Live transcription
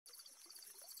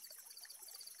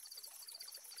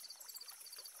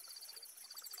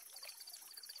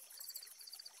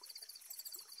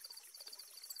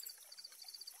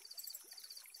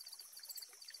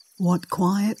What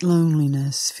quiet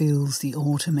loneliness fills the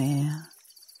autumn air?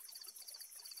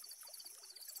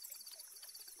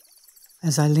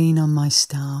 As I lean on my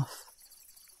staff,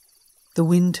 the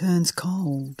wind turns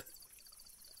cold.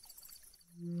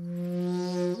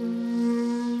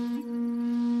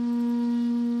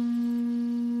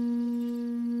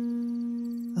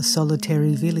 A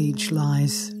solitary village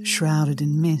lies shrouded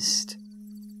in mist.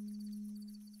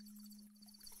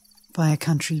 By a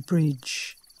country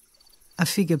bridge, a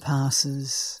figure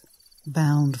passes,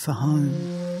 bound for home.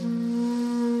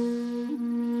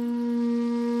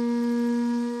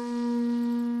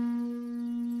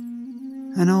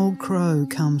 An old crow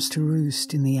comes to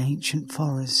roost in the ancient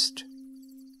forest.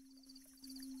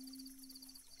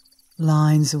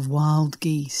 Lines of wild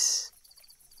geese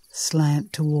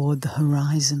slant toward the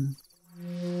horizon.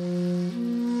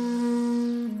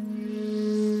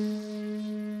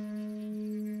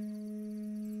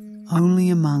 Only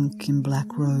a monk in black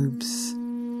robes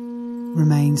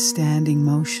remains standing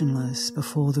motionless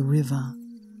before the river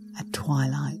at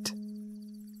twilight.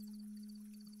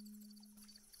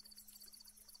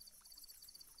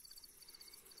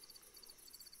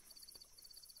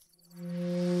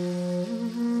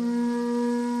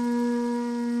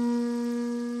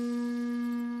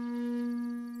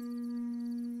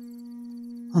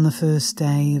 On the first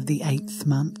day of the 8th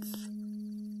month,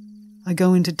 I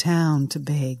go into town to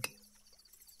beg.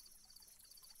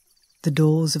 The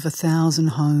doors of 1,000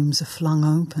 homes are flung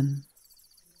open.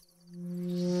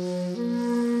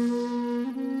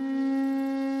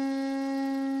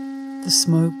 The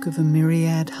smoke of a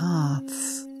myriad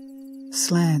hearths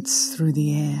slants through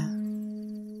the air.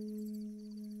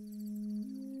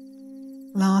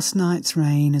 Last night's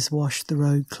rain has washed the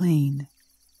road clean,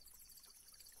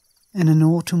 and an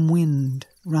autumn wind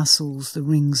rustles the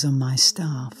rings on my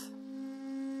staff.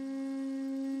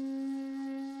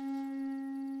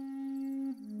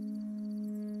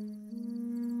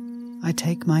 I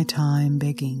take my time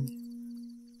begging.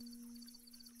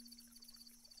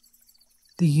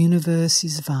 The universe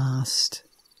is vast,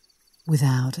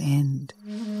 without end.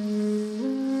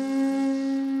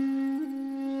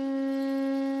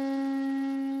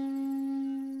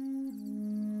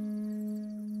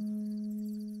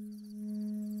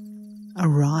 A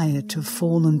riot of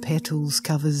fallen petals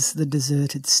covers the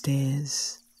deserted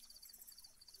stairs.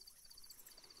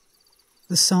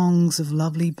 The songs of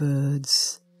lovely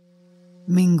birds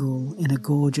mingle in a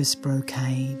gorgeous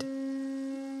brocade.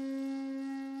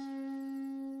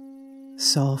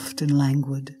 Soft and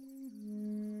languid,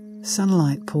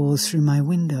 sunlight pours through my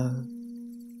window.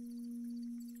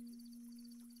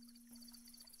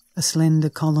 A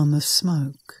slender column of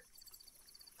smoke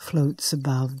floats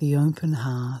above the open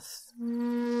hearth.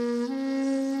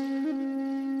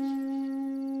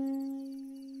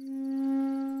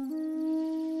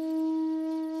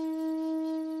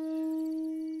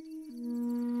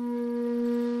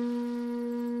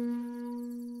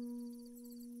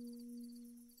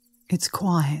 It's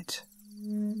quiet,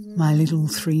 my little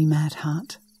 3-mat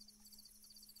hut.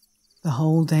 The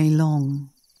whole day long,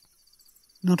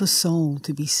 not a soul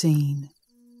to be seen.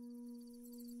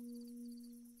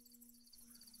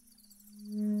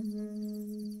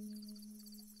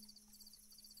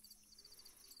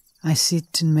 I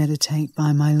sit and meditate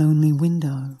by my lonely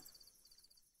window.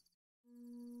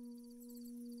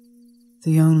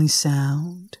 The only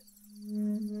sound,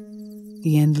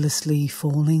 the endlessly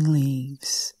falling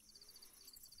leaves.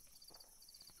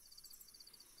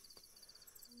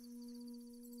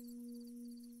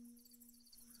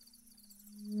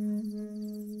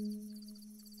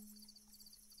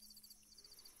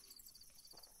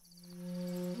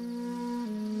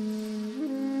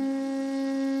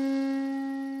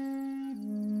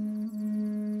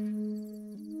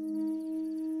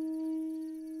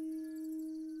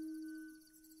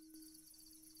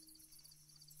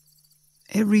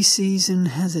 Every season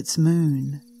has its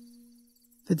moon,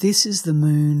 but this is the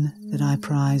moon that I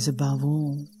prize above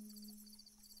all.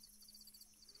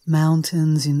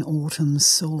 Mountains in autumn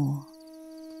soar.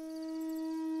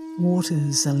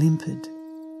 Waters are limpid.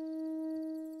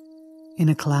 In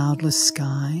a cloudless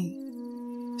sky,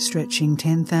 stretching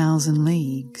 10,000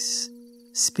 leagues,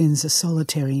 spins a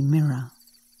solitary mirror.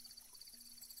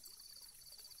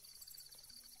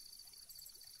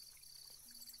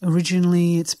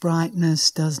 Originally, its brightness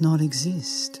does not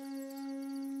exist,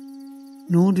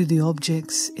 nor do the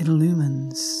objects it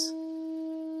illumines.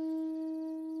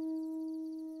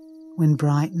 When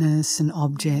brightness and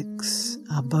objects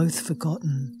are both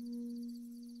forgotten,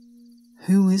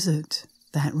 who is it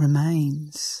that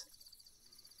remains?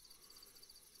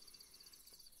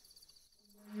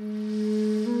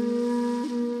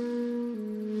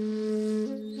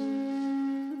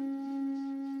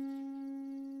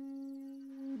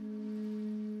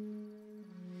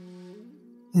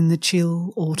 In the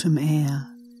chill autumn air,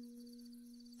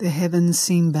 the heavens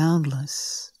seem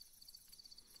boundless.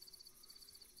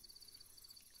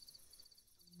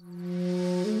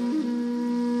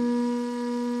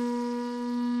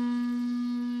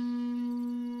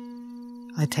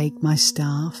 I take my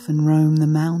staff and roam the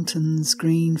mountains'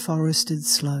 green forested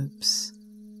slopes.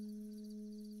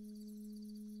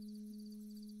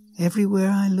 Everywhere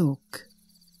I look,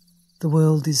 the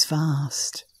world is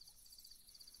vast,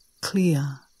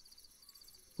 clear,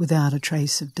 without a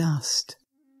trace of dust.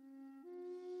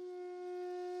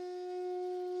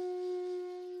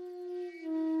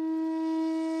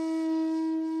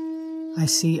 I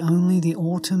see only the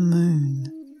autumn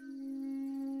moon,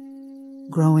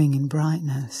 growing in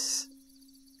brightness.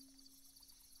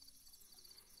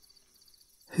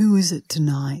 Who is it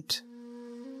tonight,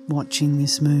 watching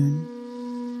this moon?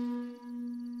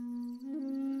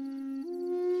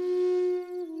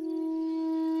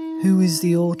 Who is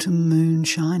the autumn moon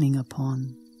shining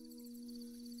upon?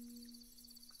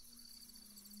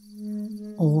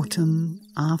 Autumn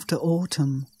after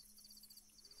autumn,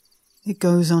 it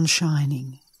goes on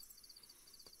shining.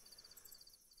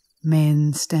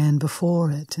 Men stand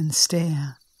before it and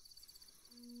stare,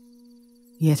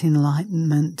 yet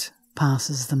enlightenment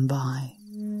passes them by.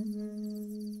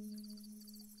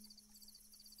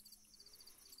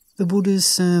 The Buddha's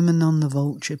sermon on the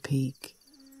vulture peak,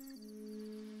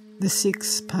 the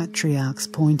 6 patriarchs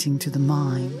pointing to the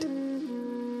mind,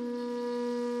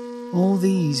 all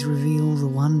these reveal the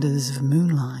wonders of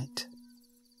moonlight.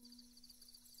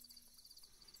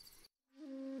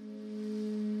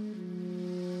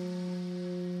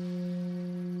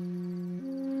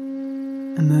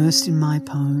 Immersed in my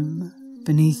poem,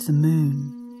 beneath the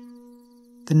moon,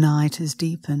 the night has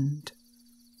deepened.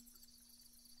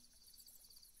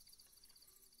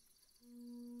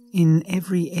 In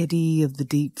every eddy of the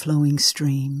deep flowing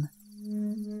stream,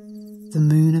 the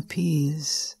moon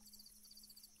appears,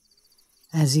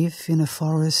 as if in a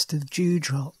forest of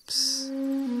dewdrops.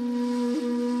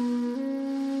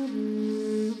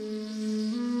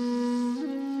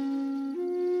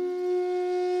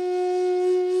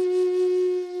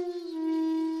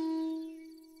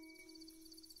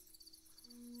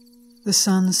 The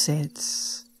sun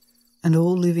sets, and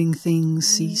all living things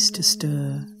cease to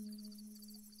stir.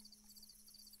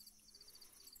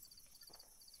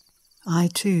 I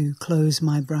too close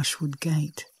my brushwood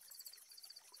gate.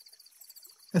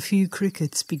 A few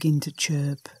crickets begin to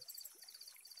chirp.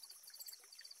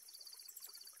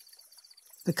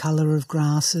 The colour of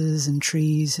grasses and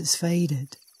trees has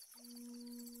faded.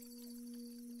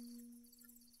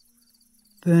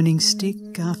 Burning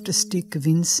stick after stick of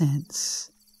incense,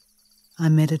 I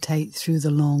meditate through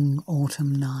the long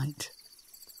autumn night.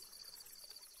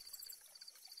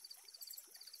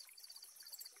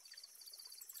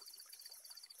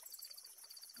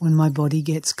 When my body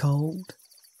gets cold,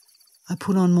 I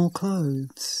put on more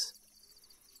clothes.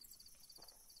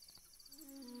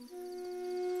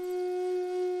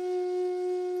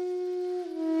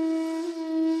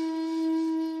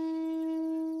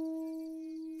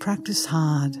 Practice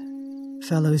hard,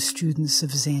 fellow students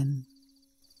of Zen.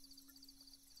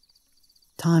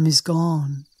 Time is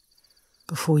gone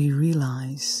before you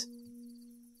realize.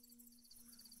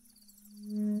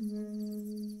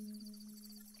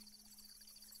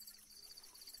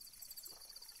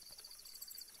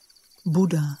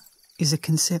 Buddha is a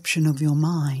conception of your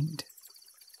mind.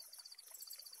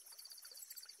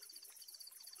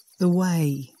 The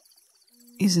way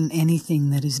isn't anything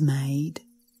that is made.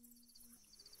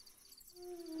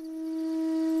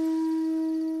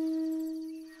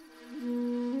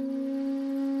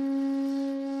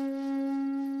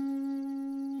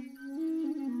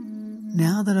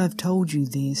 Now that I've told you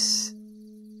this,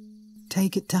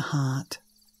 take it to heart.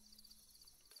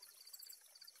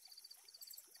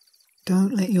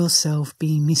 Don't let yourself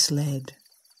be misled.